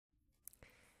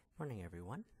Morning,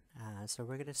 everyone. So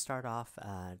we're going to start off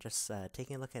just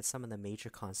taking a look at some of the major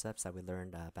concepts that we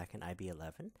learned back in IB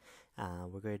 11.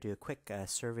 We're going to do a quick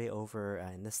survey over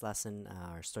in this lesson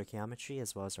our stoichiometry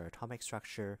as well as our atomic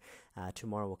structure.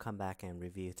 Tomorrow we'll come back and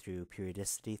review through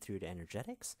periodicity through to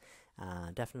energetics.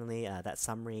 Definitely that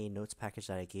summary notes package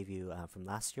that I gave you from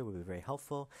last year will be very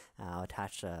helpful. I'll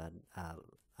attach a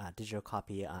digital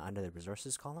copy under the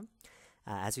resources column.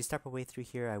 As we step our way through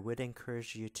here, I would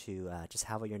encourage you to just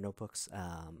have all your notebooks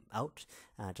out,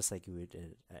 just like you would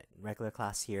in regular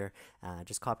class here.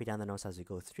 Just copy down the notes as we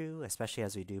go through, especially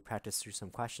as we do practice through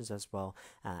some questions as well.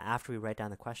 After we write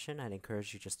down the question, I'd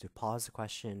encourage you just to pause the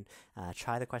question,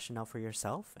 try the question out for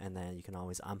yourself, and then you can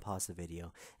always unpause the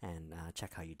video and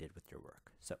check how you did with your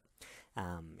work. So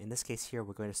in this case here,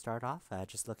 we're going to start off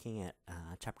just looking at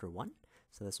chapter 1.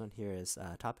 So this one here is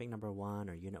topic number 1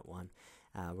 or unit 1.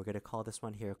 We're going to call this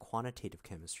one here quantitative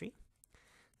chemistry.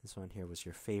 This one here was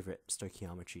your favorite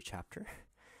stoichiometry chapter.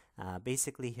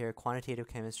 Basically here, quantitative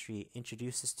chemistry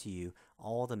introduces to you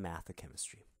all the math of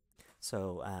chemistry.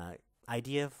 So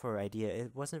idea for idea,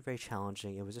 it wasn't very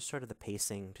challenging. It was just sort of the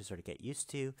pacing to sort of get used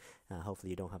to. Hopefully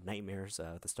you don't have nightmares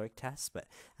with the stoic tests, but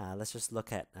let's just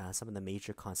look at some of the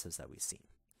major concepts that we've seen.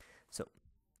 So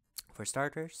for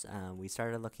starters, we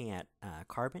started looking at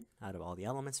carbon out of all the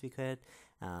elements we could.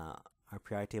 Our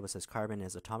periodic table says carbon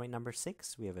is atomic number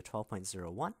 6. We have a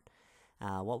 12.01.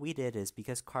 What we did is,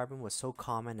 because carbon was so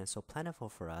common and so plentiful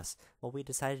for us, what we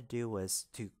decided to do was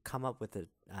to come up with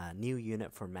a new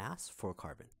unit for mass for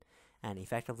carbon. And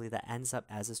effectively that ends up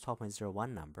as this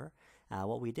 12.01 number.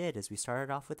 What we did is we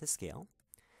started off with a scale.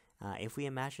 If we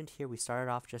imagined here we started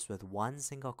off just with one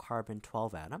single carbon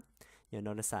 12 atom, you'll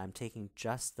notice that I'm taking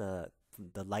just the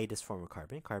lightest form of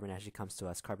carbon. Carbon actually comes to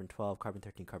us carbon 12, carbon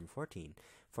 13, carbon 14.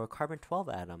 For a carbon 12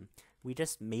 atom, we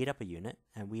just made up a unit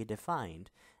and we defined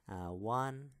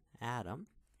one atom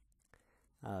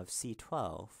of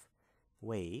C12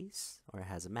 weighs, or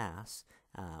has a mass,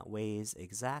 weighs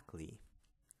exactly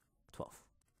 12.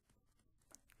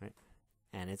 Right?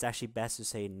 And it's actually best to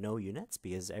say no units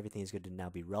because everything is going to now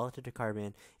be relative to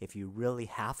carbon. If you really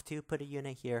have to put a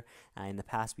unit here, in the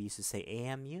past we used to say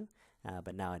AMU,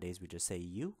 but nowadays we just say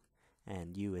U,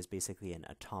 and U is basically an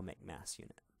atomic mass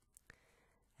unit.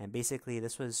 And basically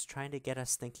this was trying to get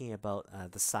us thinking about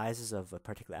the sizes of a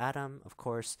particular atom. Of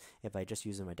course, if I just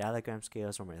use my diagram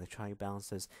scales or my electronic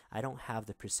balances, I don't have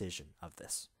the precision of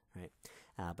this. Right,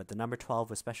 but the number 12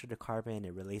 was special to carbon.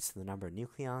 It relates to the number of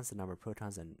nucleons, the number of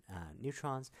protons and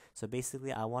neutrons. So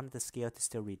basically, I wanted the scale to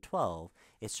still read 12.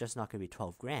 It's just not going to be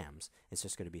 12 grams. It's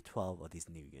just going to be 12 of these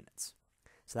new units.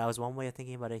 So that was one way of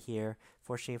thinking about it here.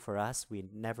 Fortunately for us, we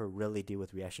never really deal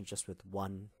with reactions just with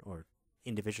one or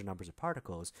individual numbers of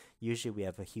particles. Usually, we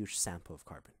have a huge sample of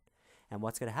carbon. And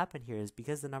what's going to happen here is,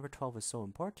 because the number 12 is so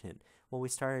important, what we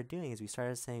started doing is we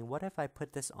started saying, what if I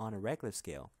put this on a regular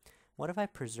scale? What if I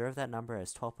preserve that number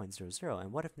as 12.00?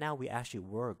 And what if now we actually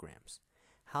were grams?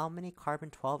 How many carbon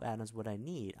 12 atoms would I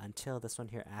need until this one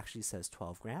here actually says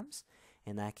 12 grams?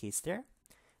 In that case there,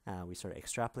 we sort of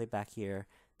extrapolate back here.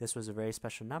 This was a very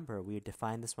special number. We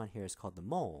defined this one here as called the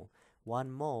mole.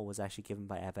 1 mole was actually given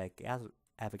by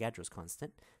Avogadro's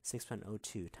constant,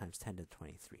 6.02 times 10 to the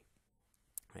 23.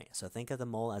 Right, so think of the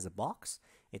mole as a box.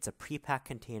 It's a pre-packed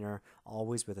container,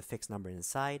 always with a fixed number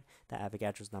inside. The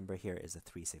Avogadro's number here is a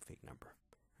 3 sig figs number.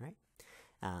 Right,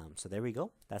 so there we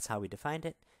go. That's how we defined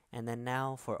it. And then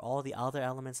now for all the other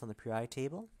elements on the periodic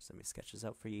table, so let me sketch this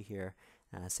out for you here.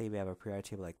 Say we have a periodic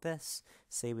table like this.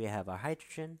 Say we have our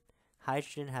hydrogen.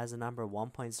 Hydrogen has a number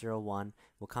 1.01.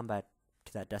 We'll come back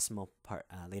to that decimal part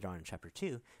later on in chapter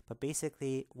 2. But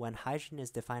basically, when hydrogen is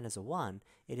defined as a 1,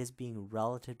 it is being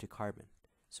relative to carbon.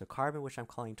 So carbon, which I'm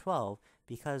calling 12,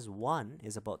 because 1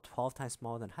 is about 12 times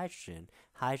smaller than hydrogen,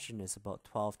 hydrogen is about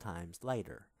 12 times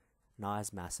lighter, not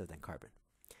as massive than carbon.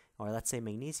 Or let's say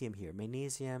magnesium here.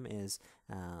 Magnesium is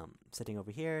sitting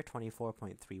over here,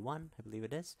 24.31, I believe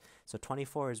it is. So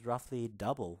 24 is roughly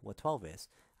double what 12 is.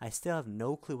 I still have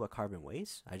no clue what carbon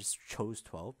weighs. I just chose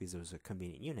 12 because it was a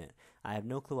convenient unit. I have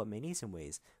no clue what magnesium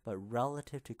weighs, but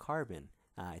relative to carbon,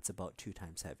 it's about 2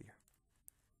 times heavier,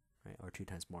 right? Or 2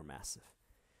 times more massive.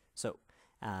 So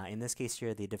in this case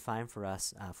here, they define for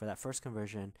us, for that first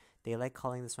conversion, they like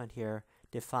calling this one here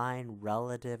define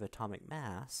relative atomic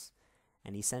mass.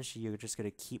 And essentially, you're just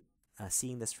going to keep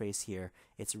seeing this phrase here.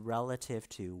 It's relative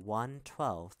to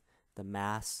 1/12 the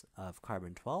mass of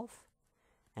carbon 12.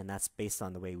 And that's based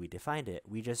on the way we defined it.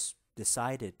 We just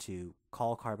decided to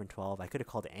call carbon 12. I could have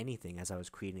called it anything as I was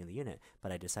creating the unit,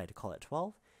 but I decided to call it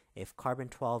 12. If carbon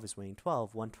 12 is weighing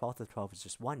 12, 1/12 of 12 is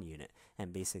just 1 unit.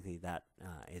 And basically that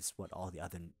is what all the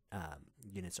other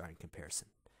units are in comparison.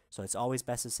 So it's always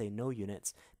best to say no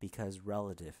units because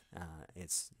relative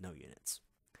it's no units.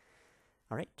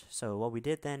 All right, so what we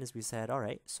did then is we said, all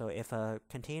right, so if a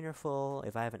container full,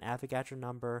 if I have an Avogadro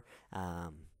number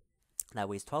that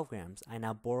weighs 12 grams, I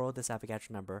now borrow this Avogadro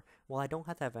number. Well, I don't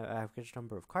have to have an Avogadro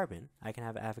number of carbon. I can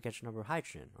have an Avogadro number of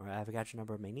hydrogen or an Avogadro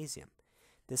number of magnesium.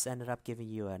 This ended up giving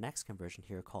you a next conversion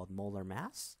here called molar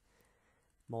mass.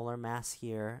 Molar mass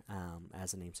here,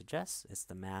 as the name suggests, is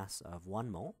the mass of 1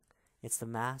 mole. It's the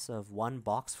mass of one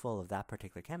box full of that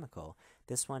particular chemical.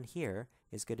 This one here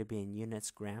is going to be in units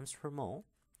grams per mole,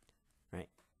 right?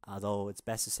 Although it's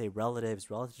best to say relatives,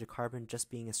 relative to carbon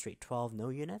just being a straight 12, no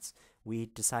units, we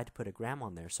decide to put a gram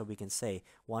on there so we can say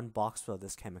one box full of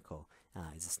this chemical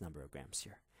is this number of grams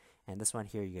here. And this one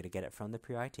here, you're going to get it from the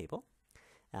periodic table.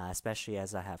 Especially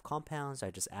as I have compounds,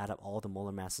 I just add up all the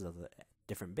molar masses of the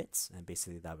different bits, and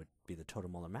basically that would be the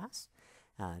total molar mass.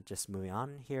 Just moving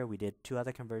on here, we did two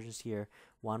other conversions here.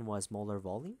 One was molar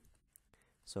volume.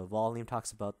 So volume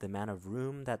talks about the amount of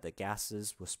room that the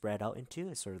gases will spread out into.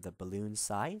 It's sort of the balloon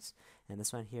size. And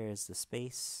this one here is the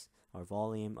space or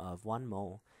volume of 1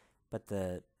 mole. But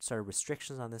the sort of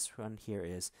restrictions on this one here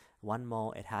is 1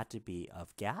 mole, it had to be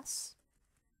of gas.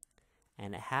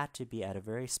 And it had to be at a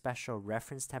very special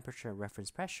reference temperature and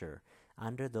reference pressure.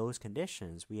 Under those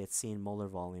conditions, we had seen molar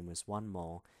volume was 1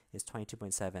 mole is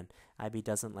 22.7. IB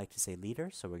doesn't like to say liter,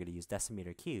 so we're going to use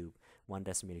decimeter cube. 1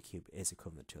 decimeter cube is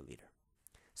equivalent to a liter.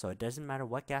 So it doesn't matter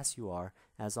what gas you are,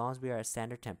 as long as we are at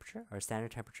standard temperature. Our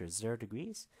standard temperature is 0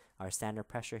 degrees. Our standard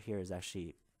pressure here is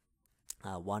actually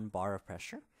 1 bar of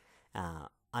pressure.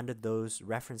 Under those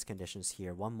reference conditions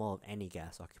here, 1 mole of any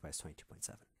gas occupies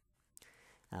 22.7.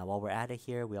 While we're at it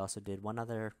here, we also did one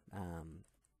other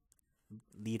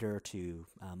liter to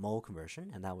mole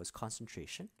conversion, and that was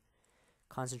concentration.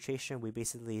 Concentration, we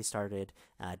basically started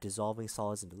dissolving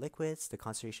solids into liquids. The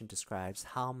concentration describes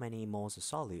how many moles of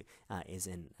solute is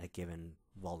in a given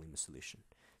volume of solution.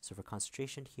 So for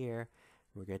concentration here,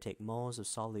 we're going to take moles of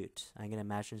solute. I'm going to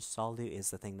imagine solute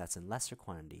is the thing that's in lesser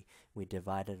quantity. We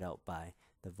divide it out by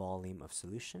the volume of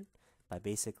solution by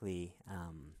basically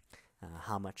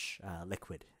how much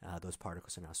liquid those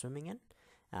particles are now swimming in.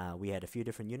 We had a few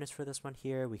different units for this one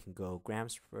here. We can go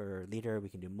grams per liter. We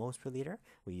can do moles per liter.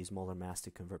 We use molar mass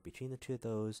to convert between the two of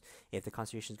those. If the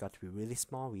concentrations got to be really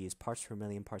small, we use parts per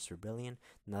million, parts per billion.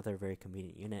 Another very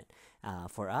convenient unit.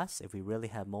 For us, if we really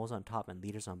have moles on top and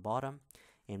liters on bottom,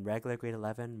 in regular grade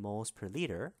 11, moles per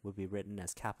liter would be written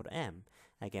as capital M.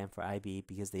 Again, for IB,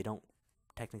 because they don't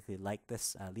technically like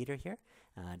this liter here,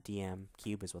 dm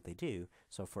cube is what they do.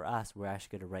 So for us, we're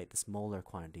actually going to write this molar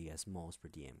quantity as moles per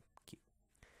dm cube.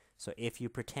 So if you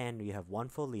pretend you have 1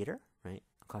 full liter, right,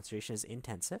 concentration is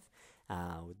intensive,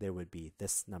 there would be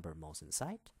this number of moles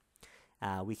inside.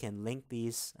 We can link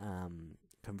these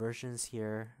conversions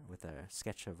here with a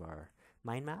sketch of our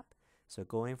mind map. So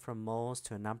going from moles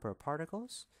to a number of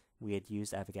particles, we had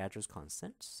used Avogadro's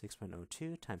constant,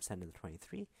 6.02 times 10 to the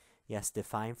 23. Yes,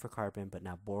 defined for carbon, but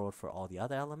now borrowed for all the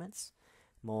other elements.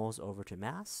 Moles over to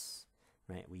mass,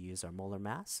 right? We use our molar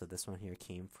mass. So this one here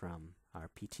came from our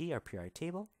PT, our periodic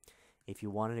table. If you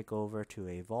wanted to go over to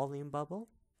a volume bubble,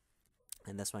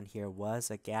 and this one here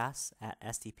was a gas at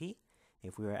STP,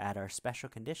 if we were at our special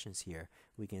conditions here,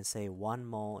 we can say 1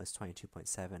 mole is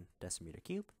 22.7 decimeter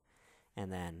cube.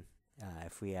 And then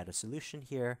if we add a solution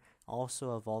here,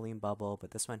 also a volume bubble,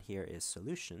 but this one here is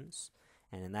solutions.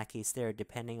 And in that case there,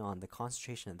 depending on the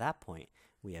concentration at that point,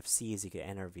 we have C is equal to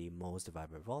NRV, moles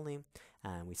divided by volume.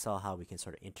 And we saw how we can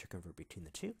sort of interconvert between the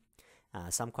two.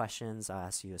 Some questions, I'll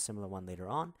ask you a similar one later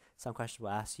on. Some questions will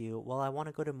ask you, well, I want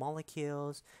to go to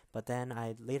molecules, but then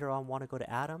I later on want to go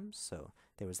to atoms. So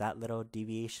there was that little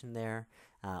deviation there.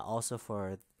 Also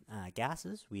for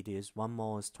gases, we use 1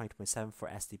 mole is 20.7 for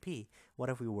STP. What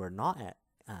if we were not at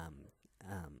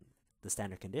the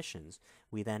standard conditions?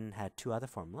 We then had two other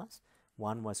formulas.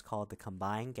 One was called the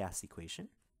combined gas equation.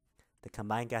 The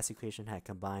combined gas equation had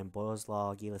combined Boyle's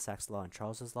law, Gay-Lussac's law, and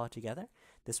Charles's law together.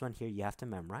 This one here you have to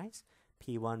memorize.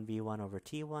 P1 V1 over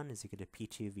T1 is equal to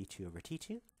P2 V2 over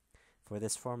T2. For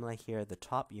this formula here, the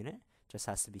top unit just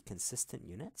has to be consistent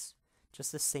units,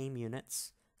 just the same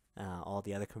units. All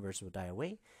the other conversions will die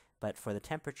away. But for the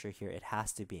temperature here, it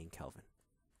has to be in Kelvin.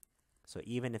 So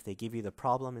even if they give you the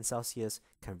problem in Celsius,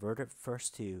 convert it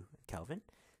first to Kelvin.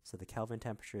 So the Kelvin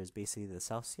temperature is basically the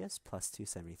Celsius plus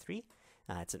 273.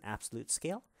 It's an absolute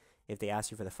scale. If they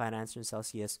ask you for the final answer in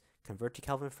Celsius, convert to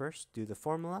Kelvin first, do the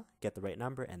formula, get the right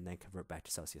number, and then convert back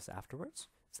to Celsius afterwards.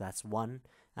 So that's one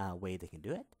way they can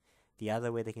do it. The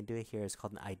other way they can do it here is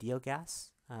called an ideal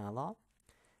gas law.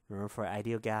 Remember, for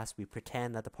ideal gas, we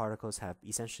pretend that the particles have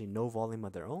essentially no volume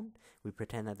of their own. We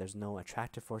pretend that there's no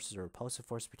attractive forces or repulsive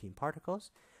force between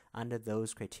particles. Under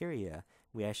those criteria,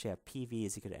 we actually have PV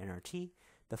is equal to nRT.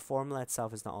 The formula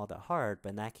itself is not all that hard, but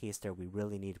in that case there, we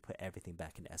really need to put everything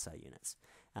back into SI units.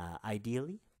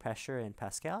 Ideally, pressure in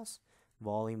pascals,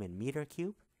 volume in meter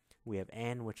cube. We have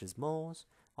N, which is moles.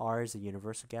 R is a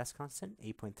universal gas constant,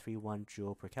 8.31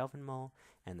 joule per Kelvin mole,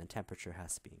 and then temperature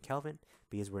has to be in Kelvin.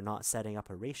 Because we're not setting up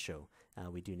a ratio,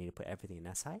 we do need to put everything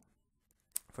in SI.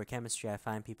 For chemistry, I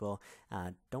find people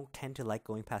don't tend to like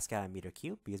going Pascal and meter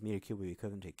cube, because meter cube would be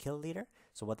equivalent to a kiloliter.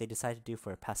 So what they decide to do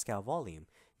for a Pascal volume,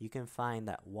 you can find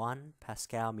that 1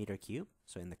 Pascal meter cube,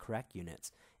 so in the correct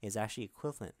units, is actually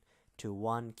equivalent to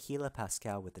 1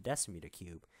 kilopascal with the decimeter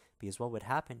cube. Because what would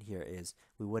happen here is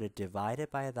we would have divided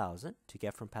by 1,000 to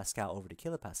get from Pascal over to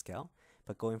kilopascal,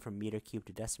 but going from meter cube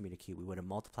to decimeter cube, we would have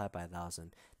multiplied by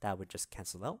 1,000. That would just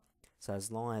cancel out. So as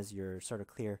long as you're sort of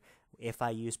clear, if I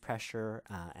use pressure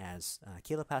as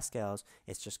kilopascals,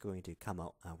 it's just going to come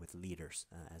out with liters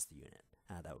as the unit.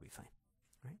 That would be fine,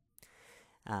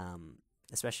 right?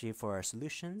 Especially for our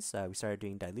solutions, we started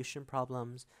doing dilution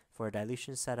problems. For a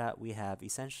dilution setup, we have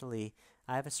essentially,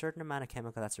 I have a certain amount of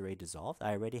chemical that's already dissolved.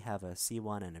 I already have a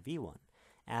C1 and a V1.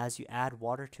 As you add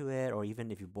water to it, or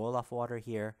even if you boil off water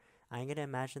here, I'm going to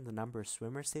imagine the number of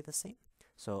swimmers stay the same.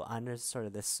 So under sort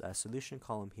of this solution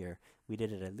column here, we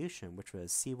did a dilution, which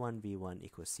was C1V1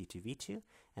 equals C2V2,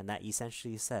 and that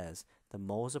essentially says the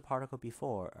moles of particle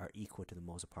before are equal to the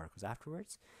moles of particles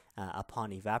afterwards.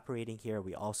 Upon evaporating here,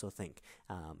 we also think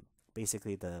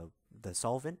basically the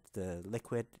solvent, the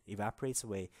liquid, evaporates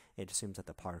away. It assumes that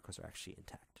the particles are actually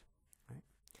intact. Right?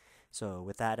 So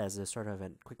with that as a sort of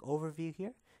a quick overview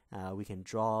here, we can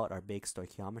draw out our big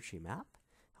stoichiometry map.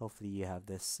 Hopefully you have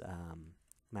this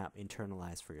map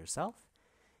internalized for yourself.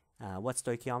 What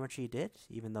stoichiometry did,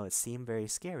 even though it seemed very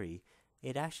scary,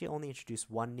 it actually only introduced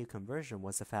one new conversion,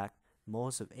 was the fact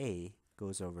moles of A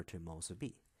goes over to moles of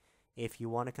B. If you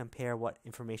want to compare what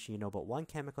information you know about one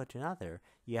chemical to another,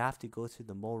 you have to go through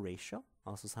the mole ratio,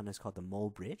 also sometimes called the mole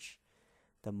bridge.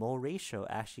 The mole ratio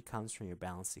actually comes from your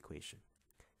balanced equation.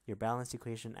 Your balanced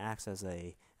equation acts as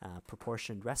a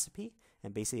proportioned recipe,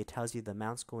 and basically it tells you the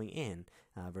amounts going in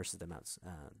versus the amounts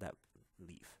that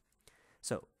leave.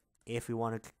 So if we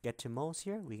want to get to moles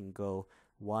here, we can go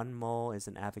 1 mole is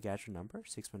an Avogadro number,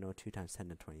 6.02 times 10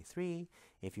 to the 23.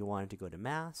 If you wanted to go to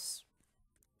mass,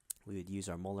 we would use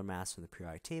our molar mass from the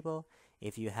periodic table.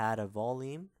 If you had a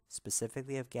volume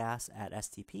specifically of gas at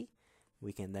STP,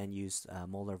 we can then use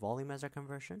molar volume as our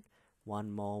conversion.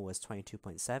 1 mole was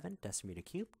 22.7 decimeter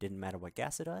cube, didn't matter what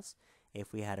gas it was.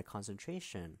 If we had a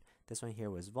concentration, this one here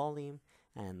was volume,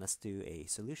 and let's do a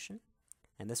solution.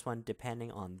 And this one,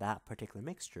 depending on that particular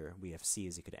mixture, we have C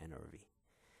is equal to N over V.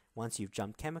 Once you've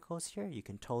jumped chemicals here, you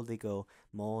can totally go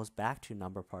moles back to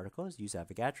number of particles, use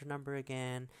Avogadro number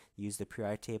again, use the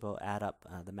periodic table, add up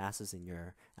the masses in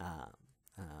your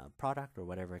product or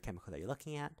whatever chemical that you're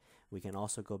looking at. We can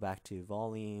also go back to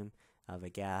volume of a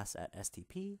gas at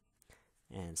STP,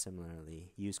 and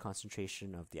similarly use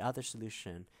concentration of the other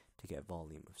solution to get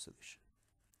volume of solution.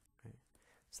 Right.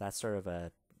 So that's sort of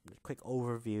a quick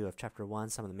overview of chapter 1,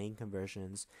 some of the main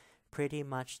conversions. Pretty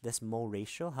much this mole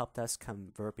ratio helped us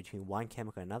convert between one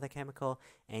chemical and another chemical.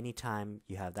 Anytime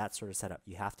you have that sort of setup,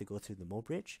 you have to go through the mole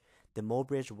bridge. The mole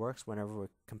bridge works whenever we're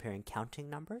comparing counting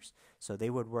numbers. So they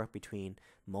would work between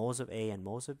moles of A and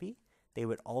moles of B. They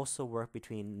would also work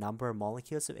between number of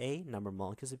molecules of A, number of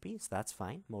molecules of B, so that's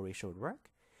fine. Mole ratio would work.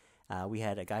 We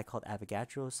had a guy called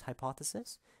Avogadro's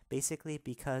hypothesis, basically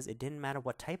because it didn't matter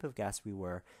what type of gas we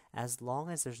were, as long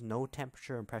as there's no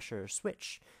temperature and pressure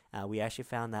switch. We actually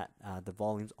found that the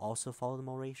volumes also follow the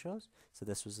mole ratios. So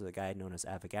this was a guy known as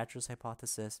Avogadro's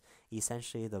hypothesis.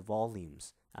 Essentially, the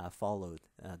volumes followed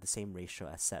the same ratio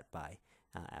as set by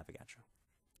Avogadro.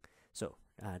 So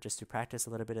just to practice a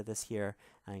little bit of this here,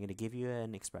 I'm going to give you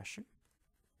an expression.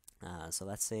 So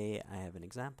let's say I have an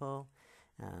example.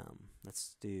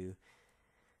 Let's do,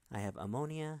 I have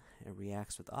ammonia, it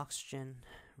reacts with oxygen,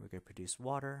 we're going to produce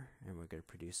water, and we're going to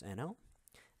produce NO.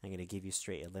 I'm going to give you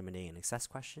straight eliminating an excess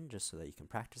question just so that you can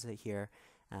practice it here.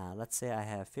 Let's say I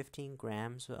have 15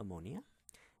 grams of ammonia.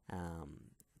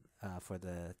 For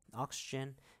the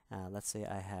oxygen, let's say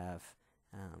I have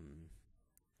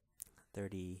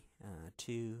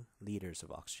 32 liters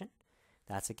of oxygen.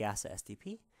 That's a gas at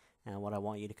STP. And what I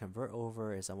want you to convert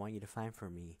over is I want you to find for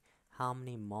me how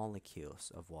many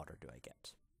molecules of water do I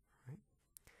get? Right?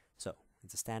 So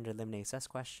it's a standard limiting excess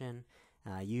question.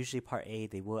 Usually part A,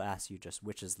 they will ask you just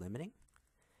which is limiting.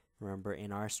 Remember,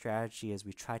 in our strategy is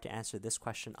we try to answer this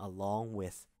question along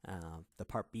with the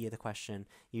part B of the question,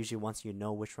 usually once you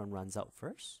know which one runs out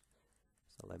first.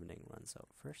 So limiting runs out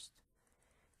first.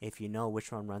 If you know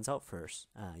which one runs out first,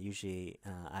 usually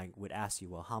I would ask you,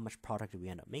 well, how much product did we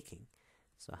end up making?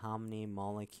 So how many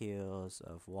molecules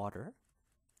of water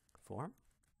form?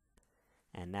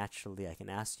 And naturally, I can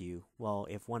ask you, well,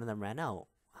 if one of them ran out,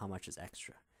 how much is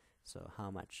extra? So how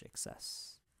much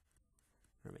excess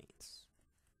remains?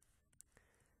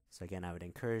 So again, I would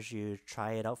encourage you to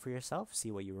try it out for yourself,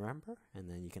 see what you remember, and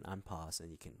then you can unpause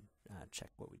and you can check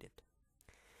what we did.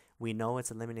 We know it's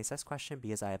a limiting excess question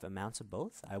because I have amounts of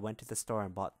both. I went to the store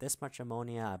and bought this much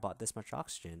ammonia, I bought this much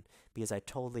oxygen. Because I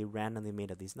totally randomly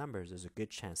made up these numbers, there's a good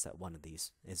chance that one of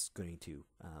these is going to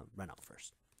run out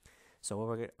first. So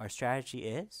what our strategy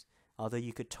is, although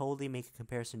you could totally make a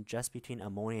comparison just between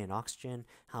ammonia and oxygen,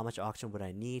 how much oxygen would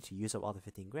I need to use up all the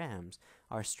 15 grams,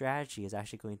 our strategy is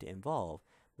actually going to involve,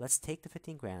 let's take the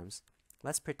 15 grams,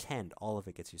 let's pretend all of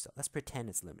it gets used up. Let's pretend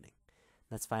it's limiting.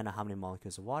 Let's find out how many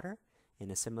molecules of water. In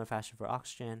a similar fashion for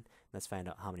oxygen, let's find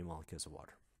out how many molecules of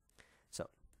water. So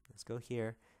let's go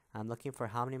here. I'm looking for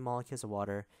how many molecules of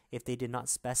water. If they did not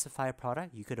specify a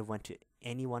product, you could have went to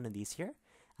any one of these here.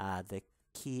 The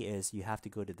key is you have to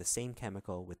go to the same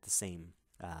chemical with the same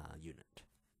unit.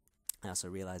 So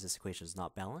realize this equation is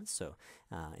not balanced. So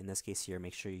in this case here,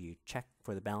 make sure you check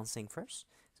for the balancing first.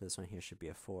 So this one here should be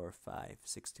a 4, 5,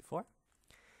 64. All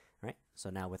right. So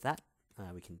now with that,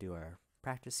 we can do our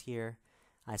practice here.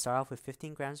 I start off with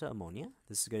 15 grams of ammonia.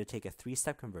 This is going to take a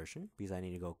 3-step conversion because I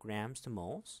need to go grams to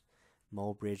moles.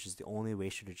 Mole bridge is the only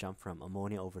ratio to jump from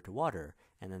ammonia over to water,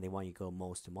 and then they want you to go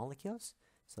moles to molecules.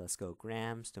 So let's go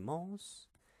grams to moles,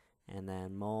 and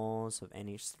then moles of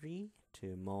NH3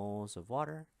 to moles of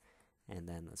water, and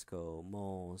then let's go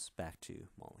moles back to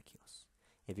molecules.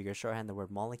 If you're going to shorthand the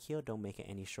word molecule, don't make it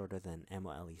any shorter than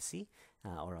MOLEC,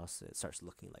 or else it starts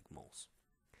looking like moles.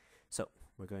 So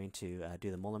we're going to do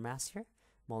the molar mass here.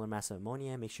 Molar mass of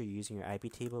ammonia, make sure you're using your IB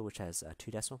table, which has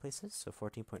 2 decimal places, so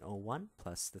 14.01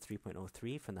 plus the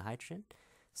 3.03 from the hydrogen,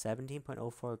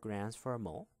 17.04 grams for a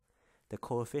mole. The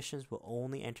coefficients will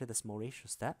only enter this mole ratio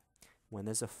step. When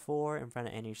there's a 4 in front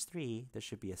of NH3, there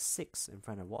should be a 6 in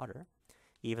front of water.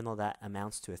 Even though that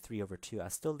amounts to a 3 over 2, I'll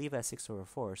still leave it at 6 over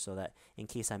 4 so that in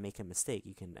case I make a mistake,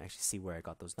 you can actually see where I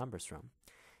got those numbers from.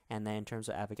 And then in terms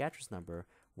of Avogadro's number,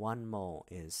 1 mole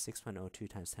is 6.02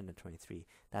 times 10 to the 23.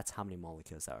 That's how many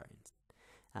molecules are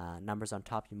in. Numbers on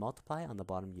top you multiply, on the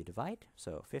bottom you divide.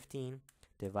 So 15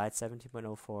 divide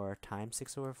 17.04 times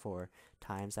 6 over 4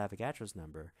 times Avogadro's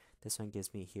number. This one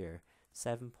gives me here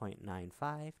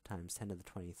 7.95 times 10 to the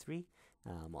 23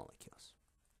 molecules.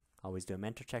 Always do a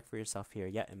mental check for yourself here.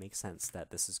 Yeah, it makes sense that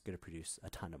this is going to produce a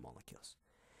ton of molecules.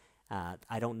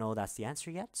 I don't know that's the answer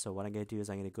yet, so what I'm going to do is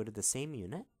I'm going to go to the same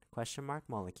unit, question mark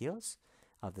molecules,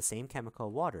 of the same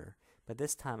chemical water, but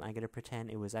this time I'm going to pretend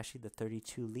it was actually the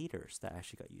 32 liters that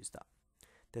actually got used up.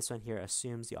 This one here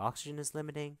assumes the oxygen is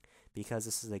limiting. Because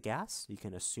this is a gas, you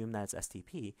can assume that it's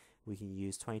STP. We can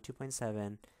use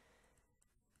 22.7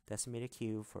 decimeter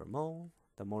cube for a mole.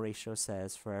 The mole ratio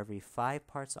says for every 5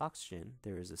 parts oxygen,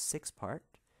 there is a 6 part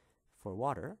for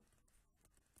water.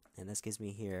 And this gives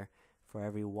me here, for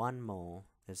every 1 mole,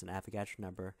 there's an Avogadro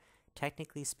number.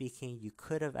 Technically speaking, you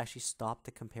could have actually stopped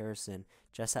the comparison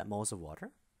just at moles of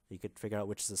water. You could figure out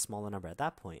which is a smaller number at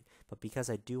that point. But because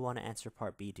I do want to answer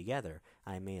part B together,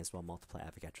 I may as well multiply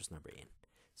Avogadro's number in.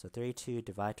 So 32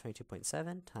 divide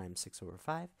 22.7 times 6 over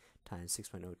 5 times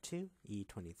 6.02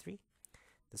 E23.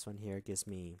 This one here gives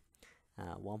me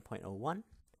 1.01,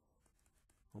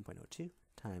 1.02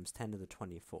 times 10 to the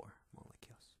 24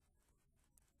 molecules.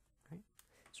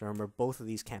 So remember, both of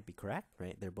these can't be correct,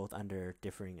 right? They're both under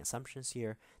differing assumptions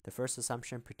here. The first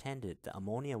assumption pretended the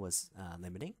ammonia was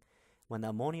limiting. When the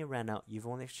ammonia ran out, you've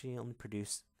only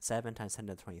produced 7 times 10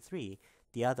 to the 23.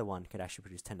 The other one could actually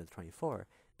produce 10 to the 24.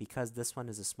 Because this one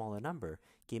is a smaller number,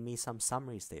 give me some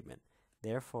summary statement.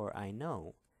 Therefore, I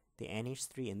know the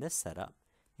NH3 in this setup,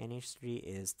 NH3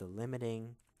 is the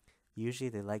limiting. Usually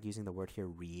they like using the word here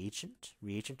reagent.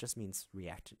 Reagent just means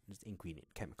reactant, ingredient,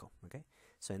 chemical, okay?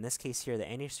 So in this case here, the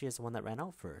NH3 is the one that ran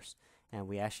out first, and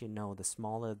we actually know the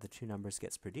smaller the two numbers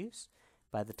gets produced.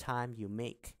 By the time you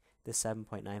make the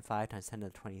 7.95 times 10 to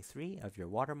the 23 of your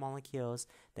water molecules,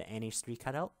 the NH3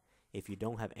 cut out. If you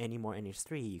don't have any more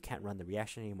NH3, you can't run the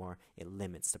reaction anymore. It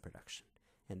limits the production.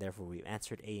 And therefore, we've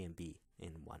answered A and B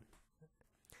in one.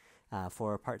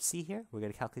 For part C here, we're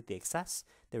going to calculate the excess.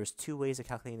 There's 2 ways of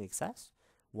calculating the excess.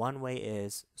 One way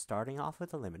is starting off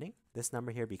with the limiting. This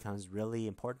number here becomes really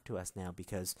important to us now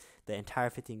because the entire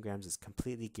 15 grams is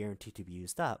completely guaranteed to be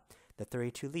used up. The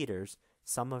 32 liters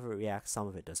Some of it reacts, some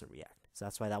of it doesn't react. So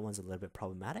that's why that one's a little bit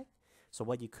problematic. So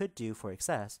what you could do for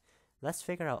excess, let's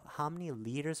figure out how many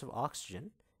liters of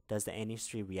oxygen does the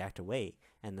NH3 react away,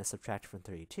 and then subtract from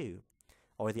 32.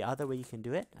 Or the other way you can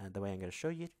do it, the way I'm going to show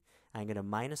you, I'm going to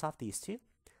minus off these two.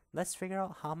 Let's figure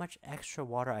out how much extra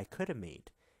water I could have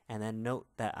made, and then note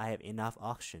that I have enough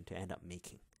oxygen to end up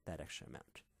making that extra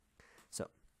amount. So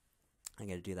I'm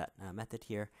going to do that method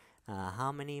here.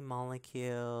 How many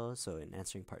molecules, so in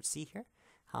answering part C here,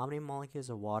 how many molecules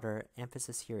of water,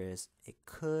 emphasis here is it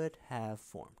could have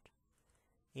formed.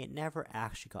 It never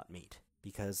actually got made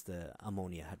because the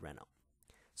ammonia had run out.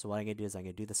 So what I'm going to do is I'm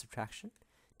going to do the subtraction.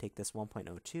 Take this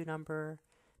 1.02 number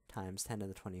times 10 to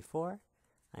the 24.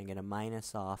 I'm going to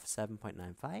minus off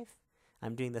 7.95.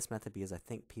 I'm doing this method because I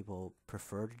think people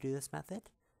prefer to do this method,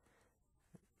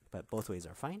 but both ways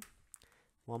are fine.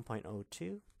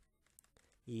 1.02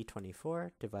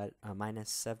 E24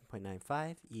 minus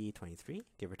 7.95 E23,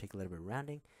 give or take a little bit of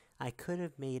rounding. I could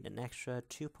have made an extra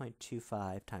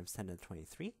 2.25 times 10 to the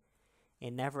 23.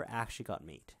 It never actually got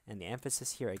made. And the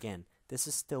emphasis here again, this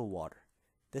is still water.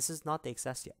 This is not the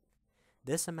excess yet.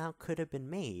 This amount could have been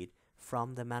made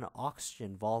from the amount of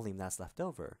oxygen volume that's left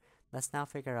over. Let's now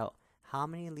figure out how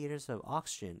many liters of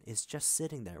oxygen is just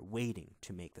sitting there waiting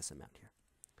to make this amount here.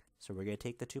 So we're going to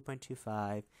take the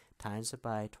 2.25 times it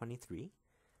by 23.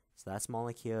 So that's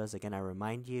molecules. Again, I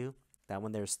remind you that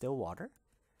when there's still water,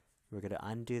 we're going to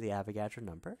undo the Avogadro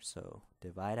number. So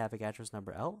divide Avogadro's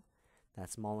number out.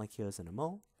 That's molecules in a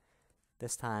mole.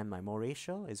 This time my mole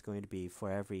ratio is going to be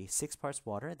for every 6 parts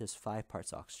water, there's 5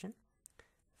 parts oxygen.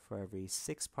 For every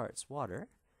 6 parts water,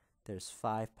 there's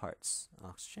 5 parts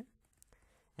oxygen.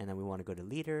 And then we want to go to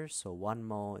liters, so 1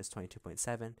 mole is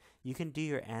 22.7. You can do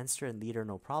your answer in liter,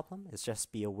 no problem. It's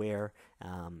just be aware,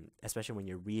 especially when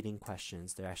you're reading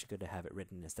questions, they're actually good to have it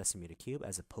written as decimeter cube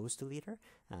as opposed to liter,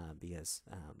 because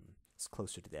it's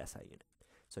closer to the SI unit.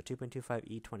 So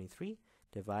 2.25 E23,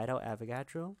 divide out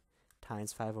Avogadro,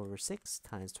 times 5 over 6,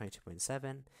 times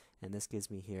 22.7, and this gives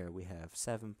me here, we have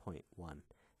 7.1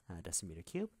 decimeter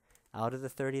cube. Out of the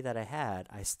 30 that I had,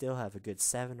 I still have a good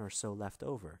 7 or so left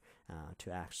over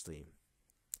to actually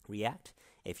react.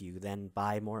 If you then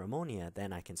buy more ammonia,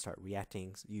 then I can start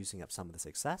reacting, using up some of this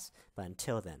excess, but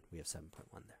until then, we have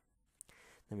 7.1 there.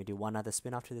 Let me do one other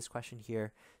spin off to this question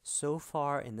here. So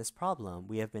far in this problem,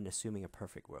 we have been assuming a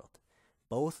perfect world.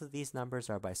 Both of these numbers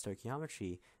are by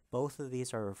stoichiometry. Both of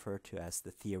these are referred to as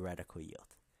the theoretical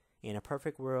yield. In a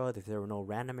perfect world, if there were no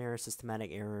random errors,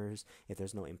 systematic errors, if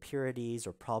there's no impurities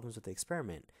or problems with the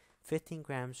experiment, 15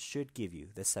 grams should give you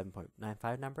the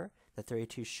 7.95 number. The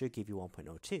 32 should give you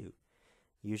 1.02.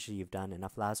 Usually you've done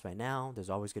enough labs by now.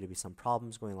 There's always going to be some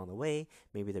problems going along the way.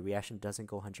 Maybe the reaction doesn't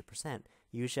go 100%.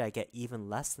 Usually I get even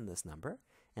less than this number,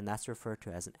 and that's referred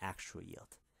to as an actual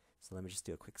yield. So let me just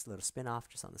do a quick little spin off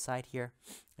just on the side here.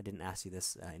 I didn't ask you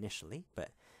this initially, but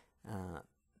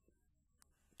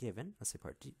given, let's say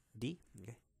part D,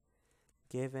 okay.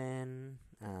 Given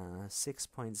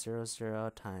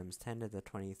 6.00 times 10 to the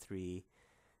 23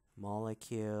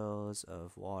 molecules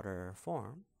of water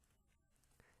formed.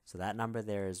 So that number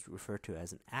there is referred to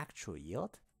as an actual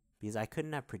yield because I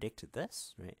couldn't have predicted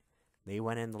this, right? They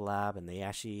went in the lab and they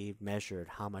actually measured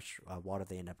how much water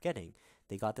they end up getting.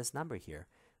 They got this number here.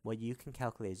 What you can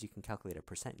calculate is you can calculate a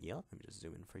percent yield. Let me just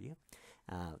zoom in for you.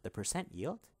 The percent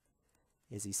yield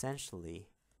is essentially,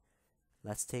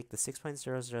 let's take the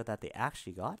 6.00 that they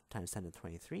actually got times 10 to the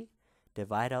 23,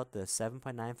 divide out the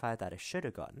 7.95 that I should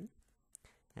have gotten,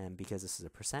 and because this is a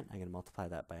percent, I'm going to multiply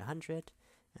that by 100.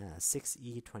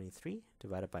 6E23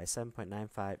 divided by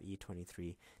 7.95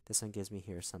 E23. This one gives me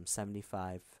here some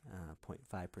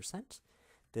 75.5%.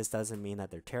 This doesn't mean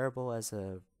that they're terrible as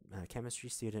a chemistry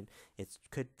student. It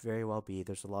could very well be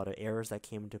there's a lot of errors that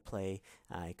came into play.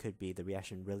 It could be the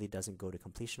reaction really doesn't go to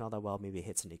completion all that well. Maybe it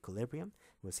hits an equilibrium.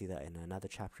 We'll see that in another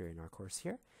chapter in our course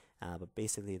here. But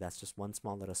basically that's just one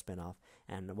small little spin-off.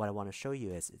 And what I want to show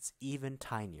you is it's even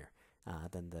tinier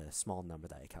than the small number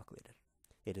that I calculated.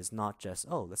 It is not just,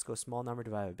 oh, let's go small number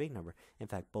divided by a big number. In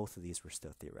fact, both of these were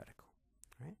still theoretical.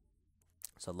 Right?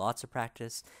 So lots of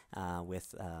practice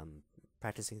with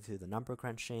practicing through the number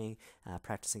crunching,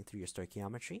 practicing through your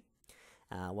stoichiometry.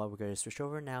 What we're going to switch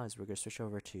over now is we're going to switch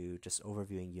over to just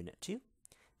overviewing Unit 2.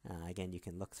 Again, you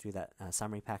can look through that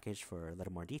summary package for a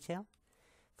little more detail.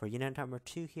 For Unit number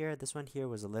 2 here, this one here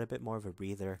was a little bit more of a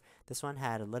breather. This one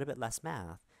had a little bit less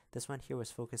math. This one here was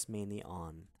focused mainly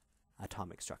on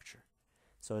atomic structure.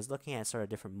 So I was looking at sort of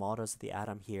different models of the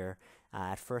atom here.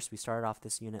 At first, we started off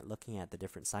this unit looking at the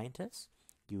different scientists.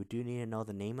 You do need to know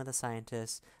the name of the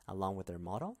scientists along with their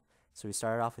model. So we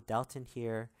started off with Dalton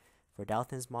here. For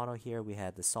Dalton's model here, we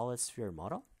had the solid sphere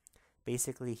model.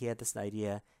 Basically, he had this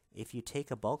idea, if you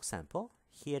take a bulk sample,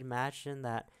 he imagined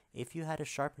that if you had a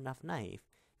sharp enough knife,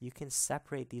 you can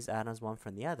separate these atoms one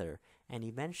from the other, and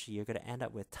eventually you're going to end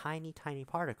up with tiny, tiny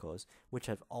particles which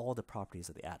have all the properties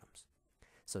of the atoms.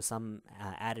 So some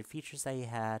added features that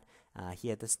he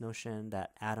had this notion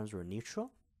that atoms were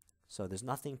neutral. So there's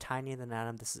nothing tinier than an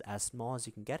atom. This is as small as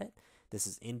you can get it. This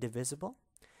is indivisible.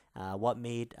 What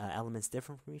made elements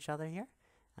different from each other here?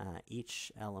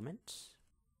 Each element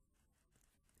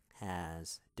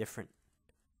has different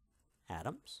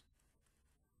atoms.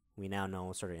 We now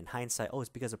know, sort of in hindsight, it's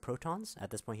because of protons. At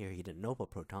this point here, he didn't know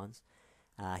about protons.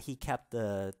 He kept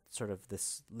the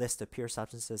this list of pure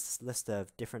substances, this list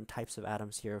of different types of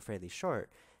atoms here fairly short.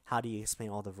 How do you explain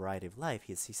all the variety of life?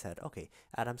 He said, okay,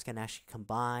 atoms can actually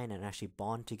combine and actually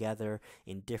bond together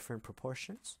in different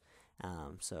proportions.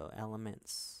 So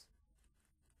elements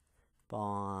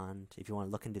bond. If you want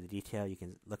to look into the detail, you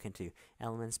can look into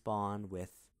elements bond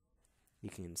with, you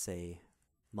can say,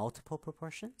 multiple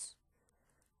proportions,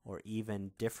 or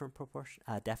even different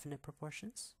definite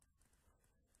proportions.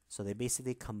 So they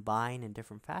basically combine in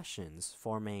different fashions,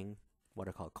 forming what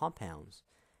are called compounds.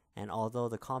 And although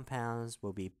the compounds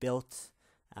will be built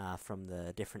from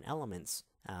the different elements,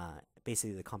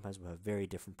 basically the compounds will have very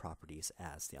different properties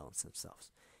as the elements themselves.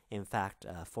 In fact,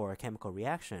 for a chemical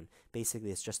reaction,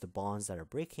 basically it's just the bonds that are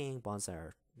breaking, bonds that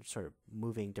are sort of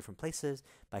moving different places.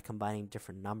 By combining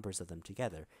different numbers of them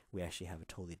together, we actually have a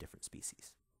totally different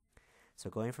species. So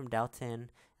going from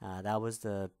Dalton, that was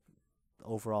the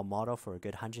overall model for a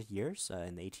good 100 years.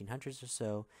 In the 1800s or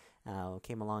so,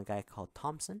 came along a guy called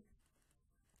Thomson.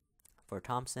 For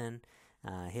Thomson,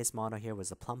 his model here was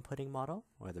the plum pudding model,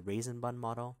 or the raisin bun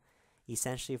model.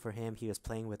 Essentially for him, he was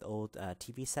playing with old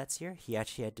TV sets here. He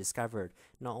actually had discovered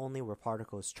not only were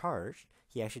particles charged,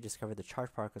 he actually discovered the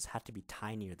charged particles had to be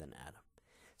tinier than an atom.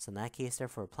 So in that case there,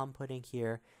 for plum pudding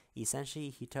here, essentially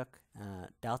he took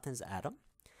Dalton's atom,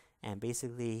 and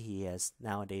basically he has,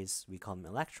 nowadays we call them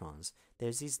electrons.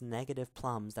 There's these negative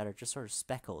plums that are just sort of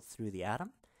speckled through the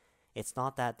atom. It's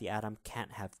not that the atom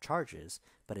can't have charges,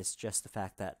 but it's just the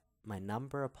fact that my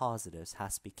number of positives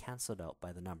has to be cancelled out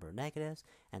by the number of negatives,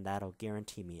 and that'll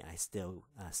guarantee me I still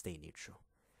stay neutral.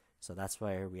 So that's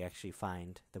where we actually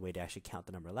find the way to actually count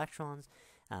the number of electrons.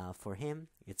 For him,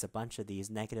 it's a bunch of these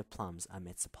negative plums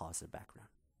amidst a positive background.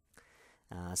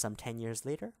 Some 10 years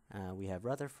later, we have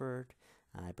Rutherford.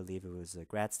 I believe it was a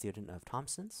grad student of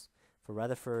Thomson's. For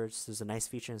Rutherford, there's a nice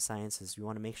feature in science is we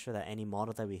want to make sure that any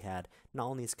model that we had not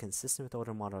only is consistent with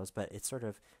older models, but it's sort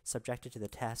of subjected to the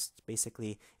test.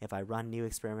 Basically, if I run new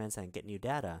experiments and get new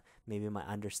data, maybe my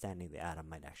understanding of the atom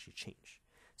might actually change.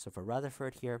 So for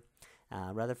Rutherford here,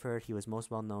 he was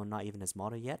most well known, not even his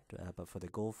model yet, but for the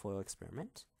gold foil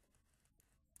experiment.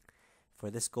 For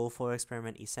this gold foil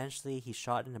experiment, essentially, he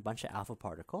shot in a bunch of alpha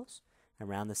particles.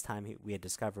 Around this time, we had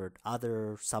discovered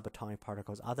other subatomic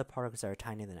particles, other particles that are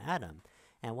tinier than an atom.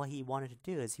 And what he wanted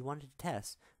to do is he wanted to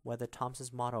test whether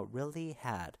Thomson's model really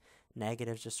had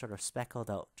negatives just sort of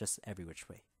speckled out just every which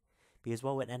way. Because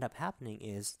what would end up happening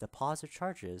is the positive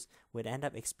charges would end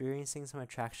up experiencing some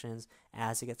attractions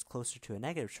as it gets closer to a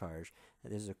negative charge.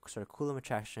 There's a sort of Coulomb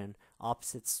attraction,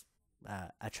 opposites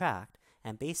attract,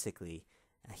 and basically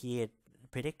he had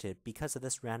predicted, because of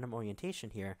this random orientation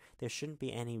here, there shouldn't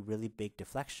be any really big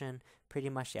deflection. Pretty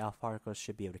much the alpha particles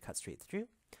should be able to cut straight through.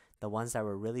 The ones that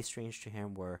were really strange to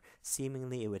him were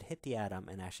seemingly it would hit the atom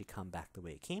and actually come back the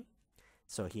way it came.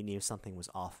 So he knew something was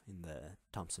off in the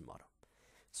Thomson model.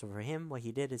 So for him, what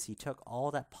he did is he took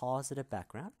all that positive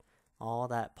background, all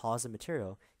that positive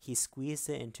material, he squeezed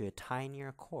it into a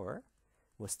tinier core.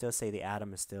 We'll still say the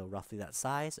atom is still roughly that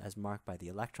size as marked by the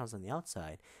electrons on the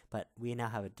outside, but we now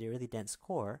have a really dense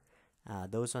core.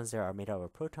 Those ones there are made out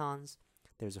of protons.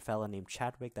 There's a fellow named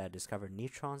Chadwick that discovered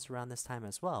neutrons around this time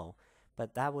as well,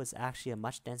 but that was actually a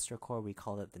much denser core. We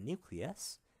call it the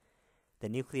nucleus. The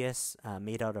nucleus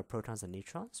made out of protons and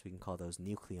neutrons. We can call those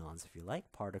nucleons if you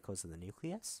like, particles of the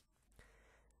nucleus.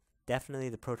 Definitely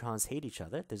the protons hate each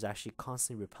other. There's actually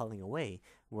constantly repelling away,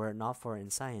 were it not for, in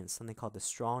science, something called the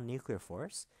strong nuclear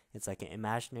force. It's like an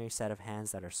imaginary set of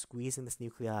hands that are squeezing this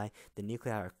nuclei. The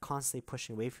nuclei are constantly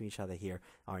pushing away from each other here.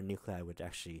 Our nuclei would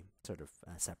actually sort of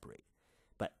separate.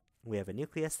 But we have a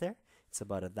nucleus there. It's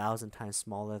about 1,000 times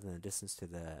smaller than the distance to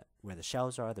where the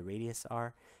shells are, the radius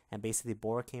are. And basically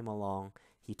Bohr came along.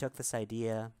 He took this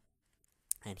idea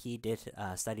and he did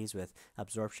studies with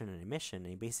absorption and emission,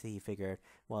 and basically he figured,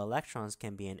 well, electrons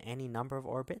can be in any number of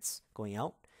orbits going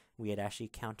out. We had actually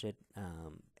counted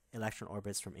electron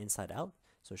orbits from inside out,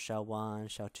 so shell 1,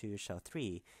 shell 2, shell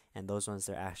 3, and those ones,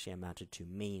 they're actually amounted to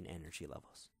main energy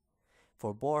levels.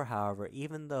 For Bohr, however,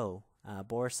 even though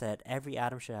Bohr said every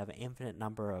atom should have an infinite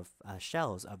number of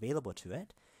shells available to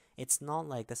it, it's not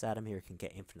like this atom here can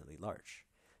get infinitely large.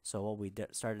 So what we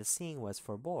started seeing was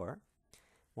for Bohr,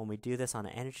 when we do this on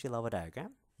an energy level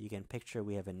diagram, you can picture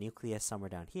we have a nucleus somewhere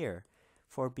down here.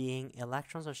 For being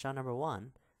electrons on shell number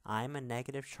 1, I'm a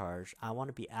negative charge. I want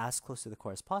to be as close to the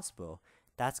core as possible.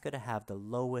 That's going to have the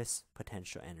lowest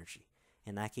potential energy.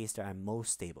 In that case, there I'm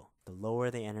most stable. The lower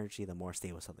the energy, the more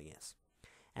stable something is.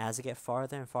 As I get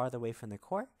farther and farther away from the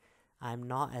core, I'm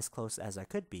not as close as I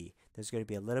could be. There's going to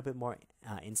be a little bit more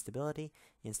instability.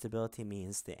 Instability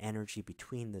means the energy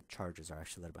between the charges are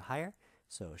actually a little bit higher.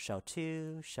 So shell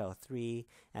 2, shell 3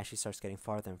 actually starts getting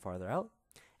farther and farther out.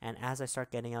 And as I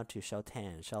start getting out to shell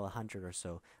 10, shell 100 or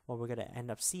so, what we're going to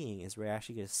end up seeing is we're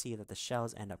actually going to see that the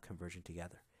shells end up converging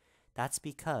together. That's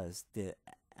because the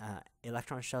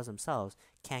electron shells themselves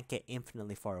can't get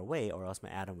infinitely far away, or else my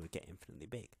atom would get infinitely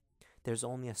big. There's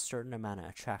only a certain amount of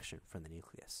attraction from the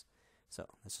nucleus. So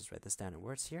let's just write this down in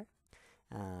words here.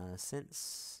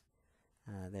 Since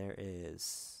there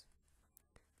is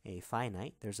a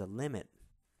finite, there's a limit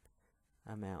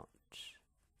amount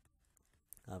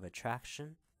of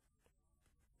attraction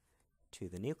to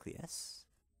the nucleus,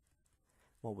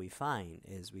 what we find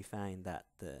is that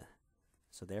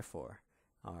so therefore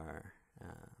our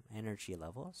energy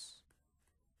levels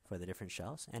for the different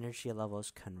shells, energy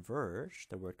levels converge.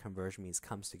 The word converge means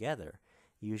comes together.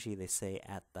 Usually they say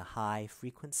at the high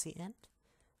frequency end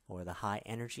or the high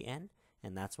energy end,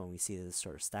 and that's when we see this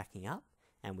sort of stacking up,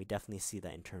 and we definitely see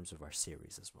that in terms of our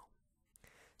series as well.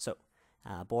 So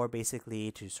Bohr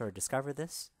basically, to sort of discover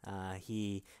this,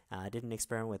 he did an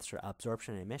experiment with sort of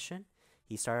absorption and emission.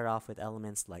 He started off with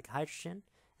elements like hydrogen,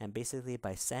 and basically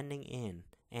by sending in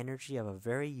energy of a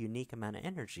very unique amount of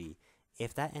energy,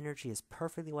 if that energy is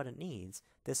perfectly what it needs,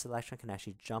 this electron can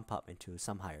actually jump up into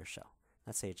some higher shell.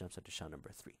 Let's say it jumps up to shell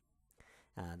number 3.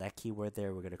 That keyword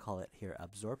there, we're going to call it here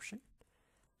absorption.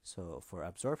 So for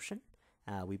absorption,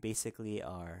 we basically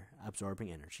are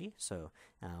absorbing energy. So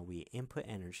we input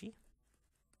energy.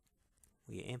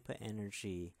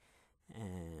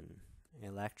 And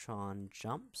electron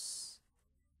jumps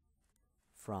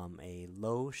from a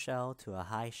low shell to a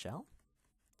high shell.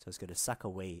 So it's going to suck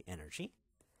away energy.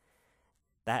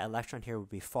 That electron here will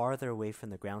be farther away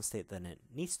from the ground state than it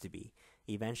needs to be.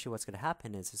 Eventually what's going to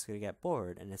happen is it's going to get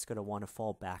bored, and it's going to want to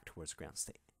fall back towards ground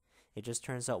state. It just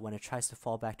turns out when it tries to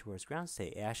fall back towards ground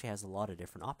state, it actually has a lot of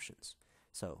different options.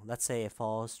 So let's say it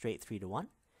falls straight 3 to 1.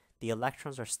 The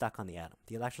electrons are stuck on the atom.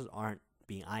 The electrons aren't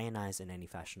being ionized in any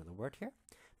fashion of the word here.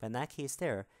 But in that case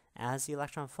there, as the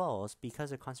electron falls,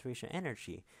 because of conservation of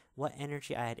energy, what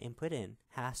energy I had input in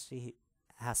has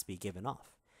to be given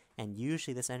off. And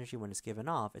usually this energy, when it's given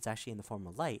off, it's actually in the form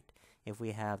of light. If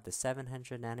we have the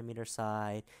 700 nanometer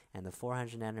side and the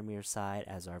 400 nanometer side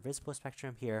as our visible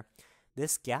spectrum here,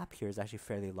 this gap here is actually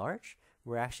fairly large.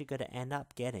 We're actually going to end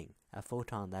up getting a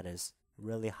photon that is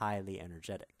really highly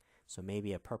energetic. So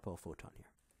maybe a purple photon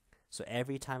here. So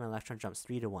every time an electron jumps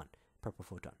 3 to 1, purple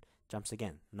photon. Jumps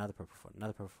again, another purple photon,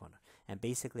 another purple photon. And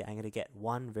basically I'm going to get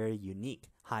one very unique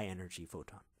high energy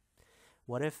photon.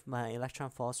 What if my electron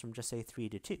falls from just say 3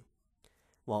 to 2?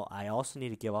 Well, I also need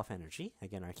to give off energy.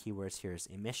 Again, our keywords here is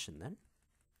emission then.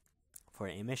 For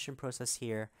an emission process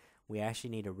here, we actually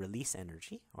need to release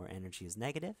energy, or energy is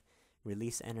negative.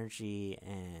 Release energy,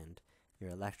 and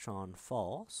your electron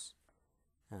falls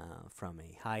from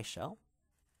a high shell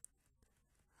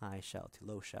to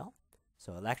low shell.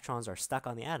 So electrons are stuck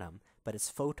on the atom, but it's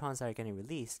photons that are getting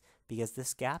released. Because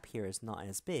this gap here is not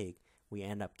as big, we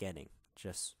end up getting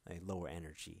just a lower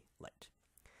energy light.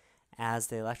 As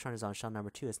the electron is on shell number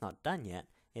 2, it's not done yet.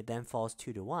 It then falls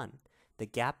 2 to 1. The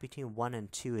gap between 1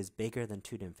 and 2 is bigger than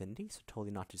 2 to infinity, so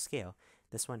totally not to scale.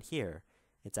 This one here,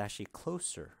 it's actually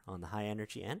closer on the high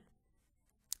energy end.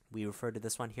 We refer to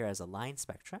this one here as a line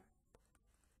spectra.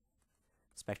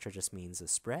 Spectra just means a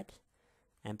spread.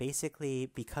 And basically,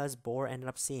 because Bohr ended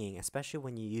up seeing, especially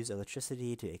when you use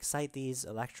electricity to excite these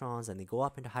electrons and they go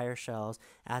up into higher shells,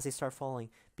 as they start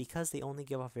falling, because they only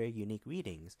give off very unique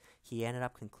readings, he ended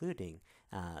up concluding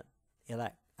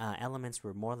elements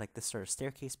were more like this sort of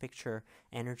staircase picture.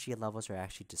 Energy levels are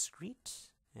actually discrete.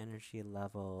 Energy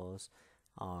levels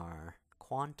are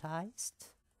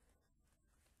quantized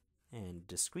and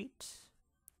discrete.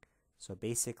 So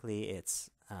basically, it's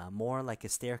more like a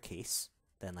staircase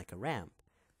than like a ramp.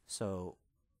 So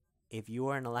if you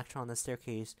are an electron on the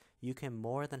staircase, you can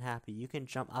you can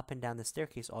jump up and down the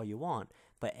staircase all you want,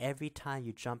 but every time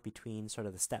you jump between sort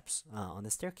of the steps on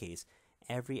the staircase,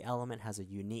 every element has a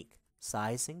unique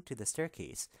sizing to the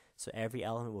staircase. So every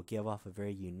element will give off a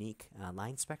very unique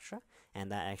line spectra,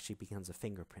 and that actually becomes a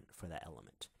fingerprint for that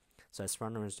element. So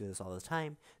astronomers do this all the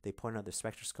time. They point out their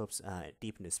spectroscopes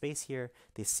deep into space here.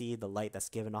 They see the light that's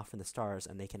given off from the stars,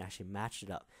 and they can actually match it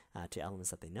up to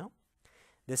elements that they know.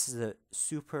 This is a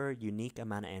super unique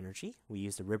amount of energy. We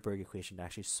use the Rydberg equation to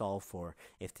actually solve for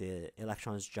if the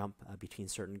electrons jump between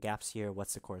certain gaps here,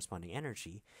 what's the corresponding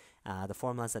energy. The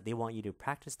formulas that they want you to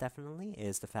practice definitely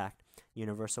is the fact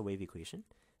universal wave equation.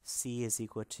 C is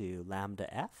equal to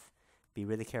lambda F. Be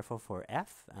really careful for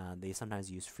F. They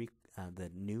sometimes use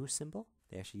the nu symbol.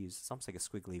 They actually use it's almost like a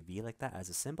squiggly V like that as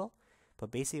a symbol.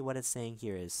 But basically what it's saying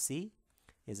here is C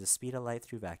is the speed of light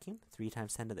through vacuum, 3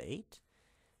 times 10 to the 8.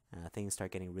 Things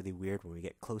start getting really weird when we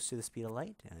get close to the speed of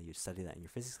light. You study that in your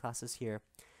physics classes here.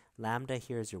 Lambda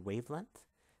here is your wavelength.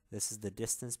 This is the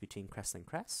distance between crest and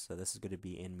crest, so this is going to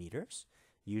be in meters.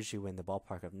 Usually we're in the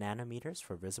ballpark of nanometers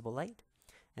for visible light.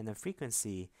 And then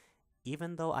frequency,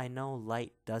 even though I know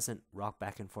light doesn't rock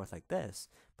back and forth like this,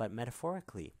 but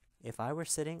metaphorically, if I were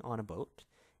sitting on a boat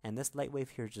and this light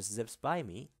wave here just zips by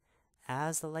me,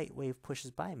 as the light wave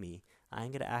pushes by me,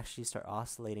 I'm going to actually start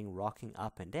oscillating, rocking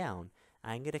up and down.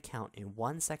 I'm going to count in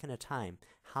 1 second at a time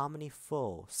how many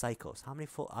full cycles, how many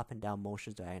full up and down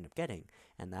motions do I end up getting,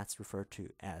 and that's referred to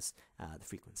as the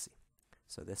frequency.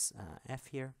 So this F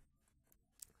here,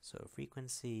 so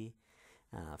frequency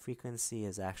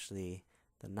is actually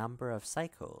the number of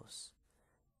cycles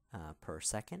per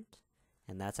second,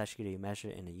 and that's actually going to be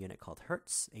measured in a unit called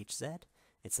Hertz, Hz.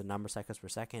 It's the number of cycles per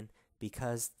second.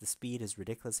 Because the speed is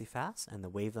ridiculously fast and the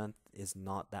wavelength is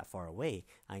not that far away,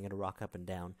 I'm going to rock up and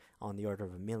down on the order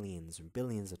of millions or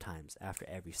billions of times after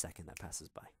every second that passes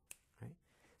by. Right?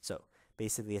 So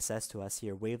basically it says to us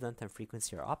here, wavelength and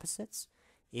frequency are opposites.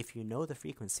 If you know the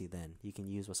frequency, then you can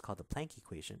use what's called the Planck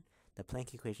equation. The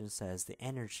Planck equation says the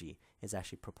energy is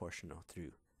actually proportional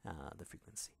through the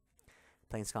frequency.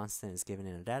 Planck's constant is given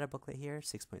in a data booklet here,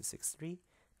 6.63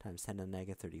 times 10 to the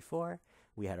negative 34.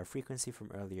 We had our frequency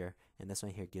from earlier, and this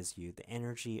one here gives you the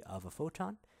energy of a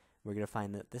photon. We're going to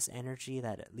find that this energy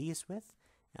that it leaves with,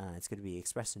 it's going to be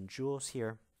expressed in joules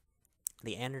here.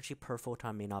 The energy per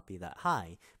photon may not be that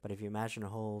high, but if you imagine a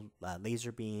whole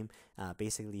laser beam,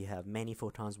 basically you have many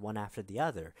photons one after the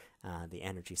other, the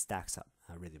energy stacks up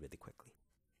really, really quickly.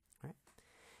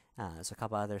 So a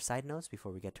couple other side notes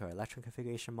before we get to our electron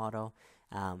configuration model.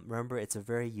 Remember, it's a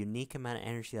very unique amount of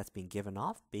energy that's being given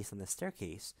off based on the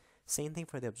staircase. Same thing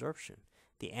for the absorption.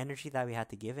 The energy that we have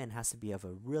to give in has to be of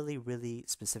a really, really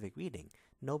specific reading.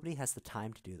 Nobody has the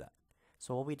time to do that.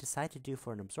 So what we decide to do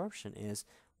for an absorption is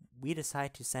we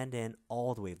decide to send in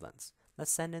all the wavelengths.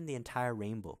 Let's send in the entire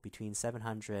rainbow between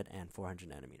 700 and 400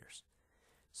 nanometers.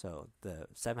 So the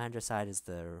 700 side is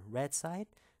the red side.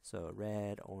 So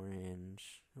red,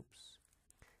 orange,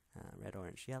 red,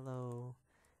 orange, yellow,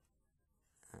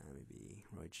 maybe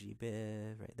Roy G.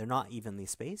 Biv, right? They're not evenly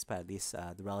spaced, but at least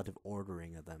the relative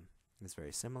ordering of them is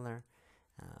very similar.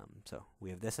 So we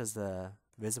have this as the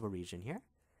visible region here.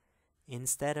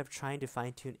 Instead of trying to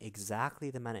fine-tune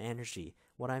exactly the amount of energy,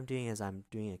 what I'm doing is I'm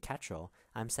doing a catch-all.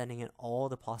 I'm sending in all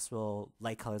the possible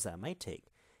light colors that I might take.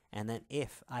 And then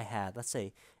if I had, let's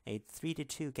say, a 3 to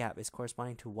 2 gap is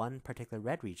corresponding to one particular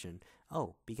red region,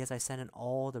 because I sent in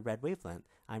all the red wavelength,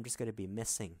 I'm just going to be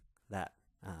missing that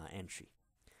entry.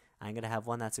 I'm going to have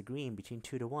one that's a green between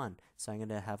 2 to 1, so I'm going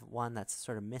to have one that's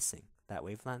sort of missing that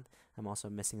wavelength. I'm also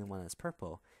missing the one that's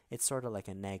purple. It's sort of like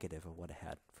a negative of what I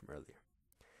had from earlier.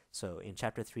 So in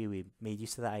chapter 3, we made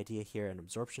use of the idea here in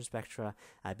absorption spectra.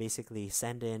 I basically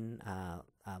send in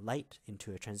light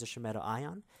into a transition metal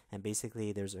ion, and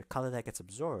basically there's a color that gets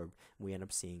absorbed. We end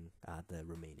up seeing the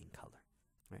remaining color.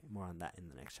 Right? More on that in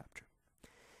the next chapter.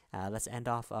 Let's end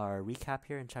off our recap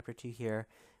here in chapter 2 here.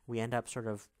 We end up sort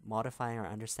of modifying our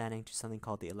understanding to something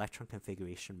called the electron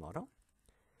configuration model.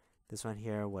 This one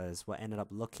here was what ended up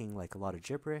looking like a lot of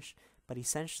gibberish, but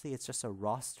essentially it's just a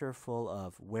roster full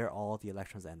of where all the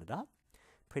electrons ended up.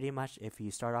 Pretty much if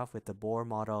you start off with the Bohr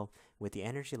model with the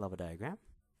energy level diagram,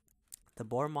 the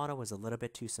Bohr model was a little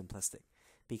bit too simplistic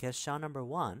because shell number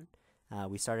 1,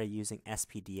 we started using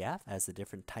SPDF as the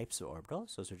different types of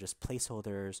orbitals. Those are just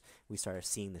placeholders. We started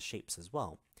seeing the shapes as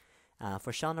well.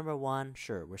 For shell number 1,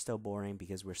 sure, we're still boring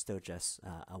because we're still just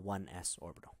a 1s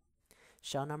orbital.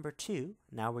 Shell number 2,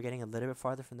 now we're getting a little bit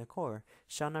farther from the core.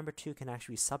 Shell number 2 can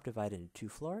actually be subdivided into 2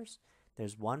 floors.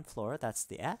 There's one floor, that's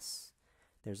the S.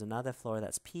 There's another floor,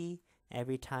 that's P.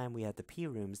 Every time we have the P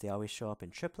rooms, they always show up in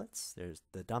triplets. There's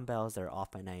the dumbbells that are off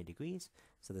by 90 degrees,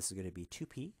 so this is going to be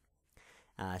 2P.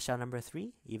 Shell number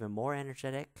 3, even more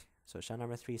energetic. So shell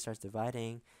number 3 starts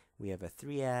dividing. We have a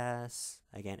 3s.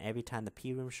 Again, every time the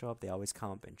p rooms show up, they always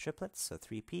come up in triplets, so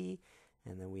 3p.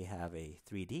 And then we have a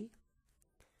 3d.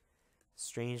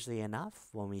 Strangely enough,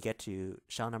 when we get to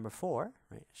shell number 4,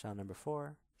 right, shell number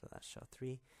 4, so that's shell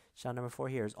 3, shell number 4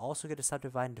 here is also going to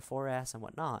subdivide into 4s and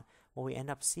whatnot. What we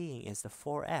end up seeing is the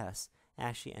 4s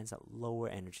actually ends up lower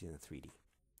energy than 3d.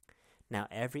 Now,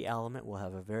 every element will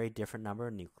have a very different number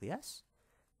of nucleus,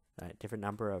 different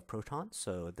number of protons,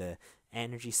 so the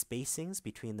energy spacings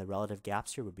between the relative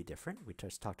gaps here would be different. We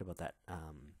just talked about that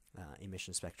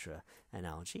emission spectra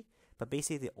analogy. But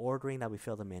basically, the ordering that we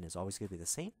fill them in is always going to be the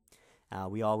same.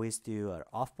 We always do an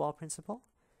off-ball principle.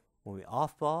 When we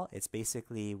off-ball, it's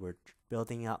basically we're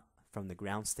building up from the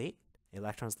ground state.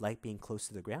 Electrons like being close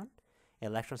to the ground.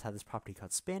 Electrons have this property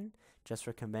called spin. Just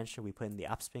for convention, we put in the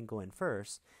upspin go in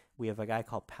first. We have a guy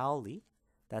called Pauli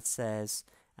that says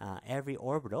every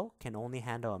orbital can only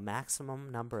handle a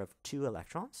maximum number of 2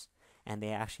 electrons, and they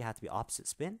actually have to be opposite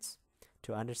spins.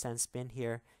 To understand spin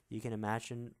here, you can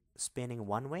imagine spinning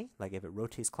one way, like if it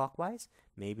rotates clockwise,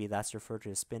 maybe that's referred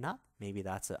to as spin up, maybe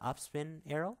that's an upspin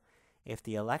arrow. If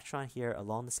the electron here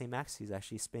along the same axis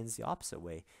actually spins the opposite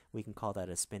way, we can call that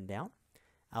a spin down.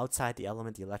 Outside the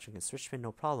element, the electron can switch spin,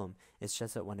 no problem. It's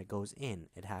just that when it goes in,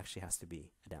 it actually has to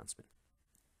be a downspin.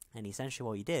 And essentially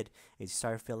what we did is you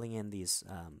started filling in these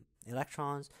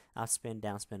electrons, upspin,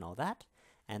 downspin, all that.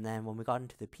 And then when we got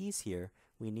into the p's here,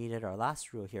 we needed our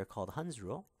last rule here called Hund's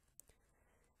rule.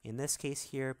 In this case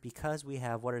here, because we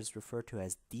have what is referred to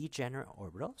as degenerate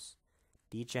orbitals,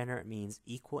 degenerate means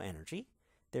equal energy,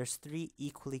 there's 3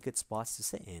 equally good spots to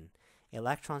sit in.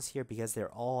 Electrons here, because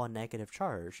they're all a negative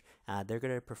charge, they're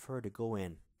going to prefer to go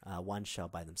in one shell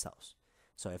by themselves.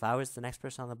 So if I was the next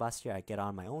person on the bus here, I'd get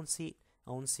on my own seat,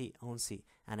 own seat, own seat,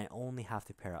 and I only have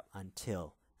to pair up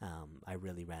until I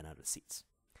really ran out of seats.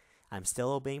 I'm still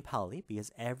obeying Pauli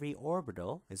because every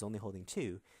orbital is only holding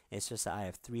 2. It's just that I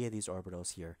have 3 of these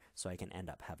orbitals here, so I can end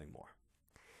up having more.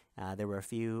 There were a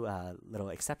few little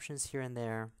exceptions here and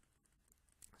there.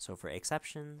 So for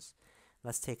exceptions,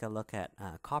 let's take a look at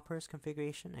copper's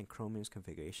configuration and chromium's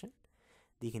configuration.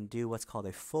 You can do what's called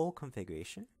a full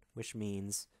configuration, which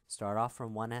means start off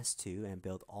from 1s2 and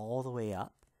build all the way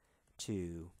up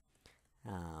to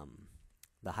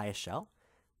the highest shell.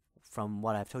 From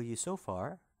what I've told you so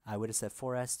far, I would have said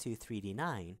 4s2,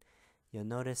 3d9. You'll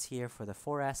notice here for the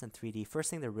 4s and 3d,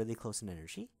 first thing, they're really close in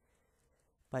energy.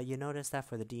 But you notice that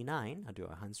for the d9, I'll do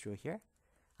a Hund's rule here,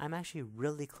 I'm actually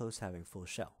really close to having full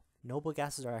shell. Noble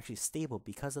gases are actually stable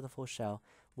because of the full shell.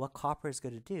 What copper is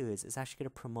going to do is it's actually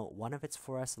going to promote one of its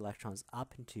 4s electrons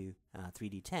up into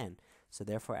 3d10. So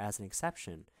therefore, as an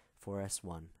exception,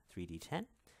 4s1, 3d10,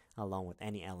 along with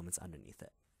any elements underneath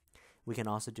it. We can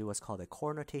also do what's called a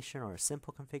core notation or a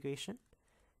simple configuration.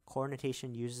 Core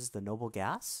notation uses the noble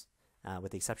gas,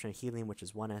 with the exception of helium, which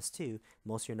is 1s2.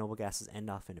 Most of your noble gases end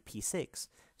off in a p6.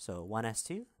 So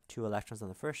 1s2, 2 electrons on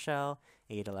the first shell,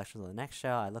 8 electrons on the next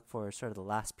shell. I look for sort of the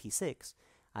last p6.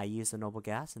 I use the noble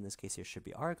gas, in this case here should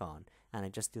be argon, and I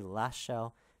just do the last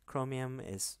shell. Chromium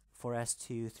is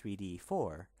 4s2,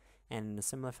 3d4. And in a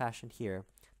similar fashion here,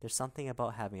 there's something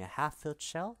about having a half-filled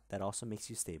shell that also makes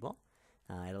you stable.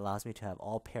 It allows me to have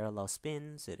all parallel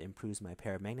spins. It improves my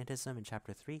paramagnetism in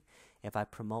chapter 3 if I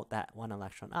promote that 1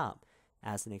 electron up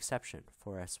as an exception,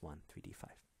 4s1, 3d5.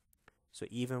 So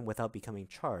even without becoming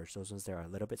charged, those ones there are a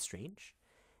little bit strange.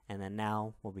 And then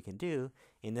now what we can do,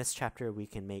 in this chapter we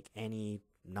can make any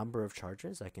number of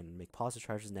charges. I can make positive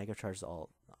charges, negative charges, all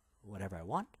whatever I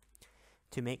want.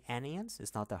 To make anions,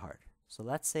 it's not that hard. So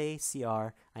let's say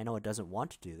CR, I know it doesn't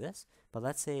want to do this, but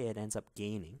let's say it ends up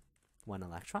gaining 1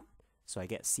 electron. So I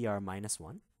get Cr minus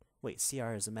 1. Wait,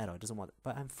 Cr is a metal, it doesn't want it,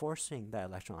 but I'm forcing that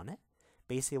electron on it.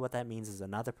 Basically what that means is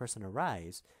another person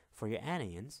arrives. For your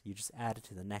anions, you just add it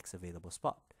to the next available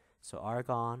spot. So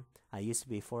argon, I used to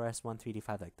be 4s1,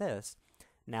 3d5 like this.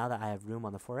 Now that I have room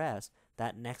on the 4s,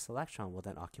 that next electron will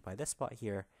then occupy this spot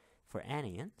here. For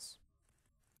anions,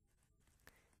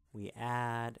 we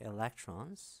add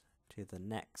electrons to the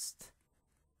next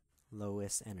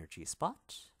lowest energy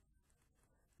spot.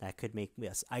 That could make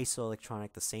us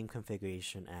isoelectronic, the same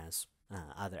configuration as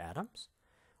other atoms.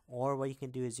 Or what you can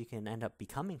do is you can end up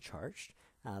becoming charged.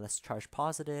 Let's charge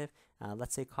positive.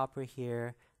 Let's say copper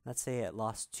here. Let's say it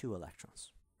lost 2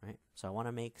 electrons, right? So I want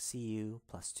to make Cu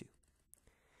plus 2.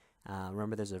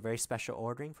 Remember, there's a very special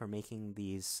ordering for making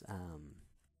these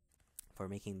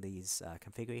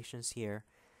configurations here.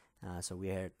 So we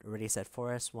had already said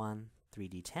 4s1,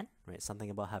 3d10, right?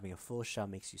 Something about having a full shell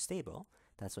makes you stable.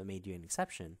 That's what made you an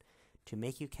exception. To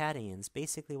make eucations,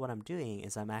 basically what I'm doing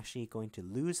is I'm actually going to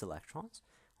lose electrons,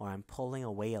 or I'm pulling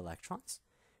away electrons.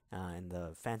 in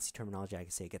the fancy terminology, I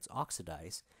can say it gets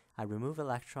oxidized. I remove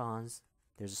electrons.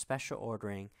 There's a special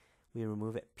ordering. We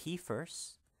remove it P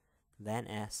first, then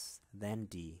S, then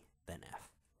D, then F.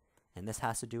 And this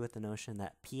has to do with the notion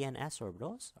that P and S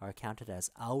orbitals are counted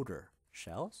as outer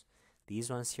shells. These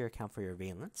ones here account for your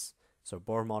valence. So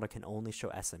Bohr model can only show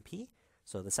S and P.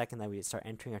 So the second that we start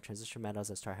entering our transition metals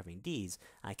that start having Ds,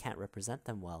 I can't represent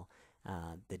them well.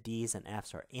 The Ds and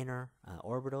Fs are inner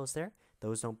orbitals there.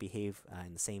 Those don't behave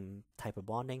in the same type of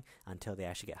bonding until they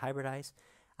actually get hybridized.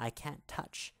 I can't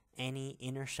touch any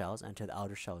inner shells until the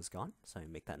outer shell is gone. So I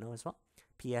make that note as well.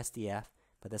 PSDF,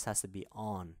 but this has to be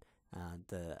on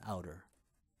the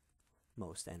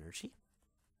outermost energy.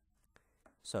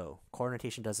 So core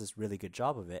notation does this really good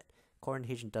job of it. Core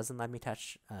notation doesn't let me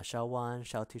touch shell 1,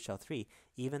 shell 2, shell 3.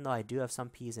 Even though I do have some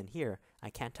P's in here, I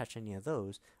can't touch any of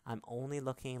those. I'm only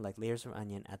looking like layers of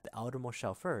onion at the outermost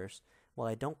shell first. Well,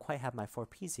 I don't quite have my 4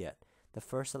 P's yet. The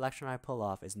first electron I pull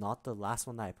off is not the last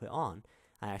one that I put on.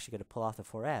 I actually got to pull off the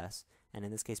 4s, and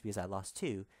in this case, because I lost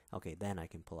 2, okay, then I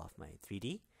can pull off my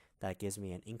 3D. That gives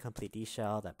me an incomplete D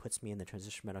shell that puts me in the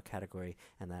transition metal category,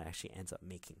 and that actually ends up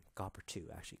making copper 2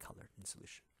 actually colored in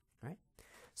solution. All right.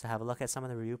 So have a look at some of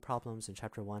the review problems in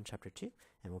chapter 1, chapter 2,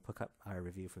 and we'll pick up our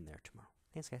review from there tomorrow.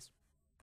 Thanks, guys.